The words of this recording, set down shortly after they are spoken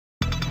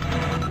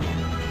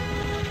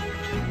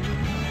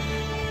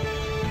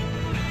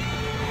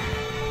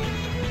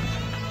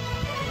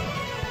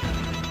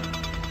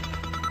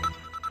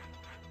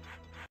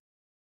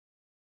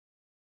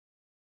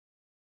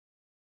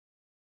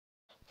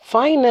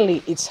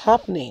Finally, it's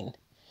happening.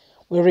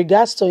 With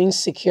regards to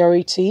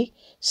insecurity,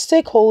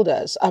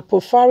 stakeholders are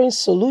preferring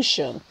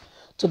solution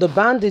to the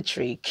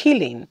banditry,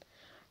 killing,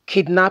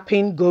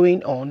 kidnapping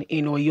going on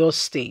in Oyo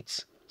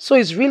State. So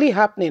it's really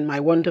happening, my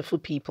wonderful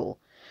people.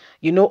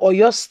 You know,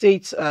 Oyo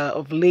State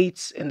of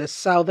late in the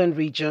southern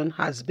region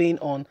has been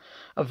on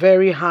a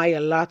very high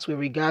alert with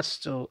regards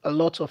to a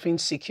lot of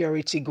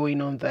insecurity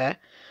going on there.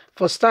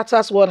 For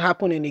starters, what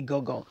happened in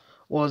Igangan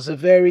was a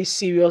very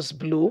serious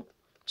blow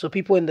to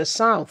people in the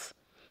south.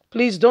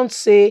 Please don't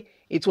say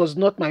it was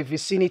not my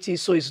vicinity,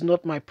 so it's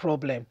not my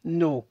problem.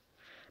 No,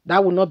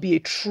 that will not be a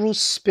true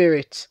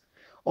spirit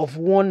of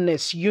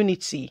oneness,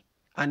 unity,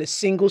 and a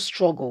single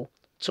struggle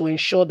to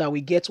ensure that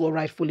we get what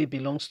rightfully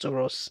belongs to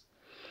us.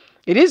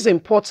 It is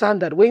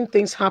important that when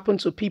things happen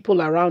to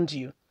people around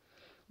you,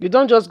 you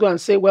don't just go and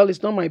say, well,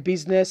 it's not my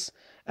business.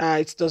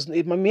 It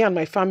doesn't, me and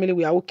my family,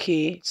 we are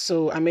okay.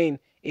 So, I mean,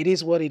 it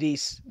is what it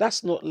is.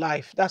 That's not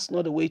life. That's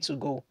not the way to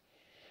go.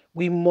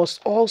 We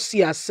must all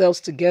see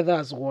ourselves together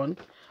as one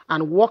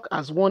and work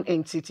as one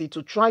entity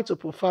to try to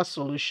provide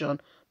solution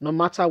no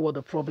matter what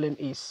the problem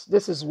is.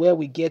 This is where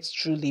we get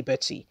true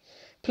liberty.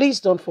 Please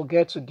don't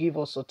forget to give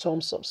us a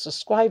thumbs up.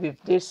 Subscribe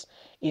if this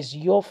is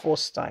your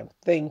first time.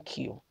 Thank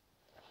you.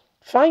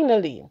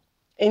 Finally,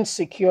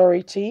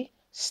 insecurity,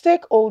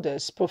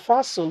 stakeholders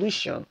prefer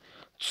solution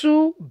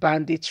to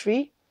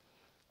banditry,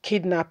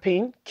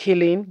 kidnapping,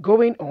 killing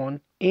going on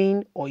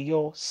in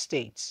Oyo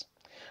State.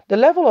 The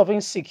level of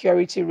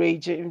insecurity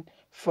ranging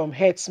from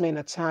herdsmen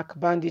attack,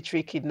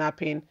 banditry,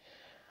 kidnapping,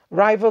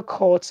 rival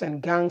courts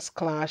and gangs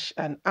clash,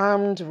 and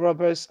armed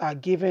robbers are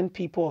giving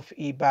people of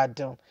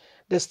Ibadan,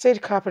 the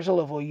state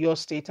capital of Oyo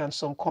State, and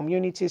some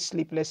communities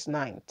sleepless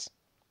nights.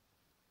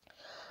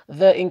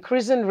 The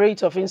increasing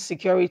rate of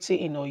insecurity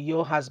in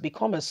Oyo has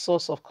become a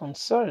source of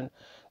concern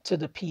to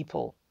the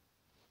people.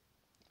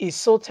 It's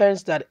so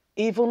tense that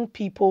even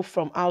people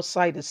from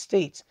outside the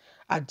state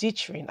are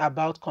ditching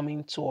about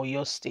coming to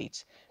Oyo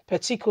State,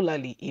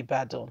 particularly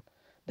Ibadan,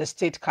 the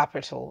state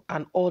capital,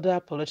 and other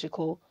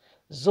political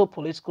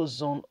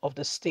zone of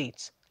the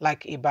state,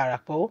 like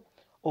Ibarako,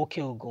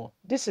 Okeogun.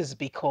 This is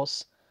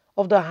because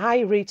of the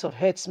high rate of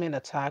herdsmen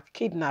attack,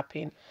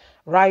 kidnapping,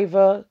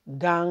 rival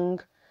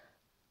gang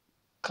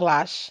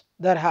clash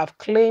that have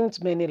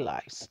claimed many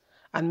lives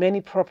and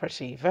many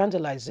property,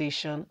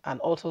 vandalization,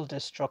 and utter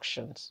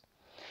destructions.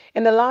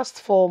 In the last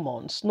 4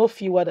 months, no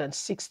fewer than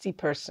 60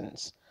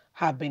 persons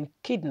have been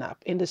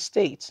kidnapped in the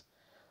state.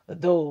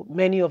 Though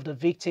many of the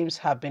victims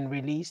have been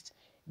released,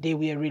 they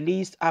were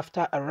released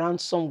after around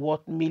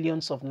somewhat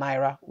millions of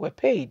naira were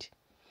paid.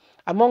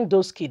 Among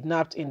those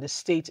kidnapped in the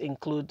state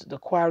include the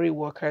quarry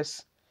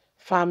workers,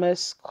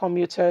 farmers,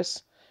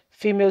 commuters,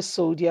 female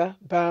soldier,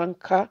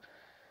 banker,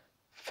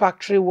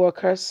 factory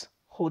workers,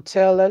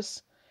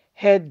 hoteliers,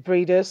 head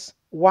breeders,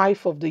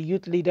 wife of the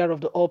youth leader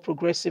of the All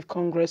Progressive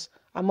Congress,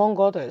 among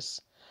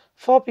others.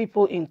 4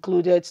 people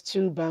included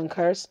 2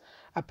 bankers,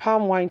 a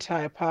palm wine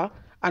typer,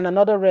 and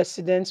another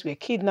resident were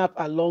kidnapped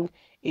along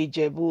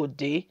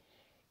Ijebu-Ode,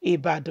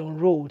 Ibadan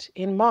Road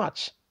in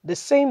March. The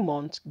same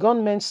month,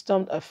 gunmen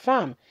stormed a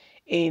farm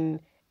in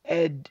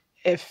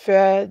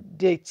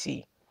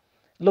Eferdeti,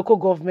 local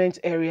government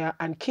area,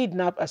 and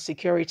kidnapped a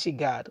security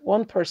guard.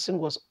 1 person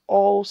was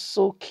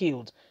also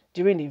killed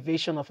during the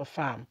invasion of a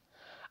farm.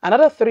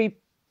 Another 3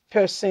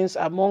 persons,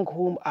 among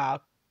whom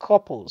are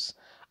couples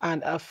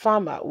and a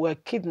farmer, were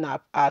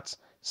kidnapped at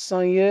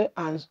Sanye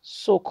and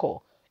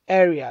Soko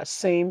area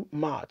same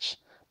March.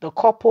 The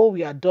couple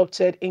were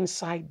adopted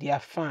inside their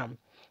farm,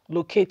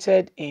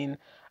 located in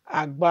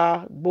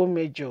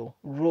Agbagbomejo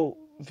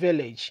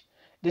village,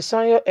 the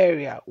Sanyo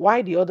area,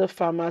 while the other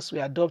farmers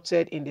were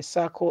adopted in the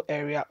Sako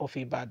area of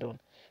Ibadan.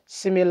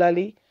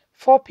 Similarly,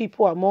 4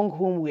 people, among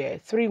whom were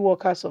 3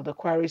 workers of the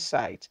quarry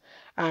site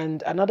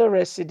and another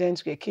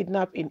resident, were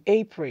kidnapped in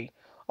April.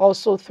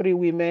 Also 3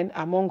 women,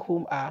 among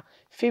whom are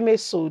female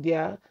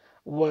soldier,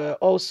 were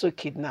also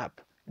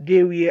kidnapped.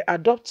 They were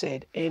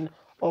adopted in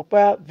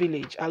Okpa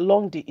village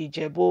along the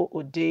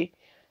Ijebu-Ode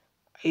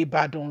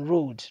Ibadan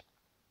road.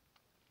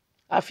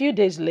 A few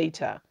days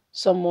later,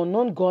 some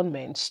unknown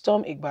gunmen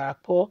stormed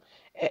Igbarapo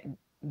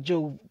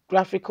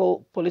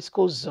geographical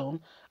political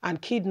zone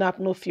and kidnapped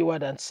no fewer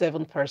than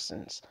 7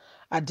 persons.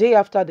 A day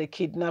after the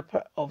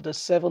kidnapping of the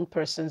 7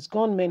 persons,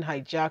 gunmen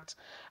hijacked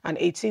an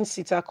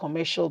 18-seater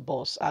commercial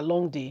bus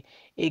along the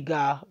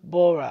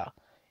Igabora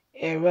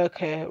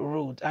Ereke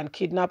Road and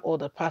kidnapped all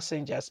the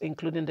passengers,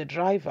 including the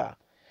driver.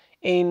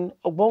 In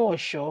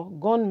Ogbomosho,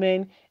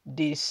 gunmen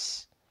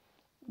disgraced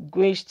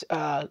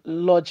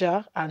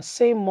lodger, and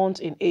same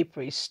month in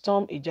April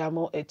stormed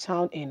Ijamo, a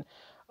town in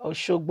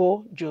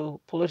Oshogbo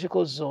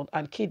geopolitical zone,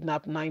 and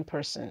kidnapped 9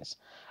 persons.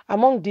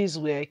 Among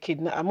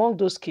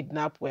those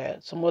kidnapped were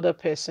some other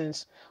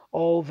persons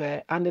all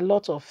there, and a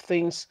lot of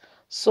things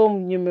so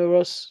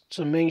numerous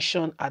to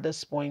mention at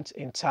this point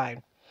in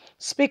time.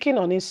 Speaking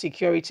on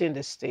insecurity in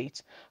the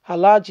state,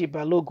 Halaji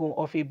Balogun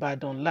of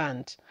Ibadan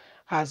land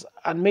has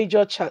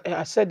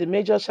said the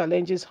major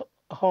challenges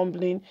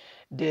humbling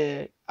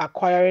the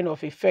acquiring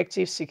of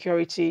effective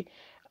security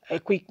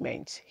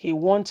equipment. He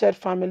wanted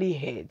family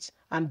heads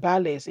and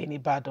ballets in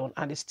Ibadan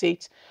and the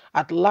state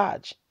at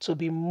large to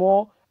be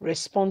more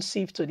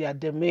responsive to their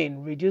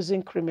domain,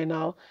 reducing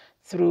criminal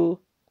through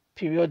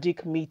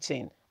periodic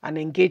meeting and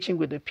engaging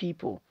with the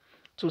people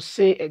to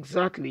say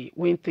exactly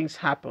when things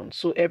happen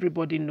so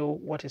everybody know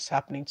what is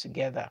happening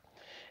together.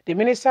 The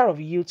Minister of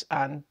Youth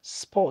and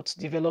Sports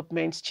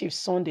Development, Chief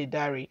Sunday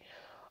Dari,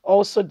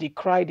 also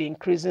decried the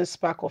increasing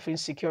spark of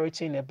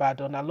insecurity in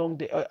Ibadan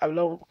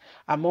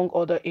among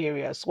other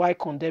areas, while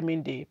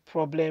condemning the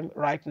problem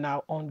right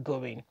now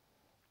ongoing.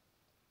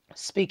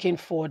 Speaking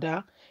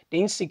further, the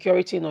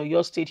insecurity in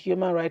Oyo State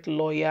human rights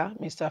lawyer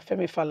Mr.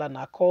 Femi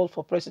Falana called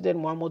for President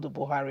Muhammadu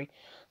Buhari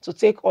to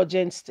take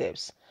urgent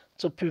steps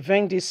to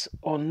prevent this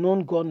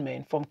unknown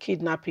gunmen from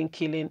kidnapping,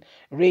 killing,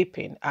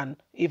 raping, and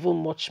even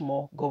much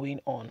more going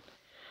on.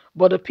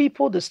 But the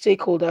people, the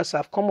stakeholders,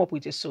 have come up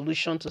with a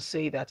solution to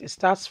say that it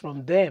starts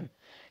from them.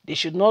 They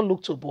should not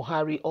look to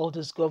Buhari or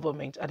this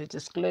government, and it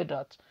is clear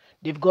that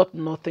they've got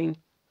nothing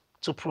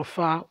to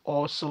proffer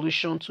or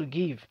solution to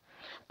give.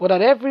 But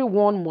that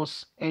everyone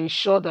must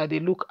ensure that they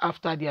look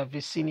after their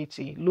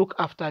vicinity, look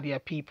after their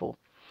people.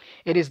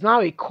 It is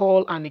now a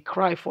call and a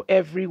cry for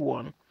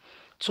everyone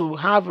to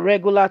have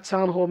regular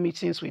town hall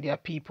meetings with their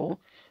people,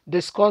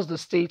 discuss the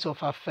state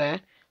of affairs,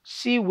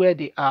 see where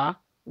they are,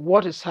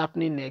 what is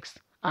happening next,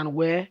 and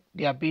where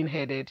they are being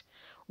headed,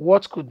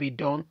 what could be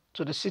done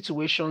to the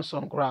situations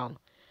on ground.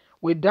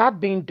 With that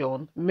being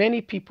done,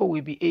 many people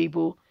will be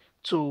able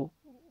to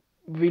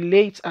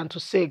relate and to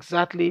say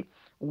exactly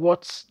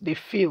what they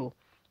feel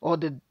or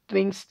the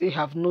things they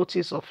have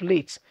noticed of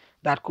late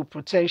that could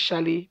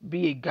potentially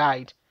be a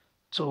guide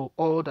to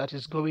all that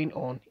is going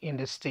on in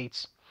the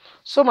states.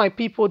 So, my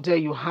people, there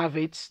you have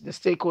it. The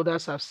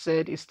stakeholders have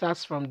said it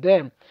starts from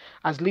them,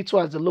 as little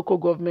as the local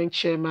government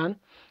chairman,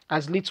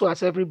 as little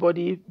as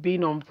everybody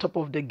being on top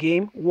of the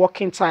game,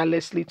 working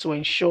tirelessly to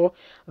ensure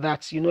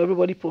that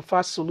everybody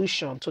provides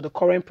solution to the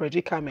current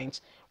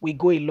predicament. We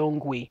go a long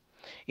way.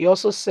 He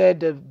also said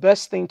the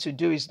best thing to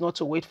do is not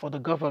to wait for the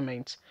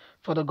government.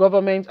 For the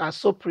government are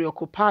so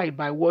preoccupied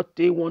by what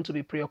they want to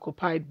be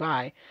preoccupied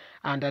by,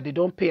 and that they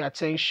don't pay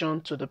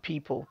attention to the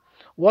people.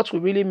 What will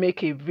really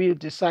make a real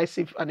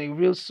decisive and a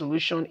real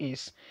solution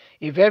is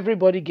if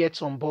everybody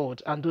gets on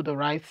board and do the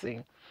right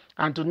thing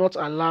and do not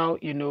allow,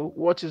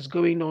 what is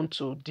going on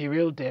to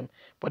derail them,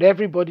 but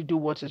everybody do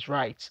what is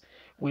right.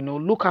 We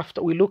look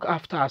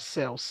after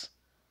ourselves.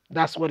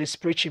 That's what it's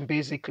preaching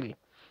basically.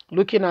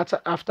 Looking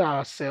after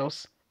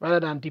ourselves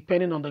rather than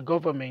depending on the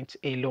government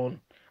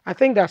alone. I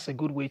think that's a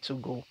good way to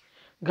go.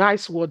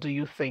 Guys, what do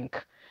you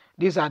think?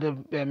 These are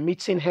the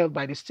meeting held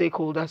by the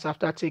stakeholders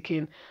after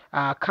taking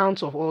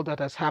account of all that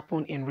has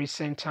happened in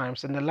recent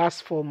times, in the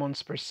last 4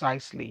 months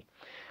precisely.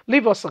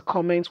 Leave us a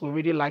comment. We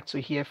really like to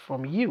hear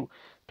from you.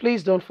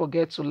 Please don't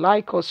forget to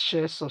like us,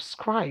 share,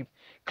 subscribe.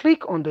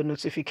 Click on the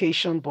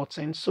notification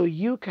button so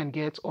you can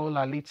get all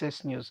our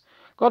latest news.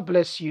 God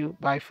bless you.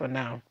 Bye for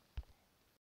now.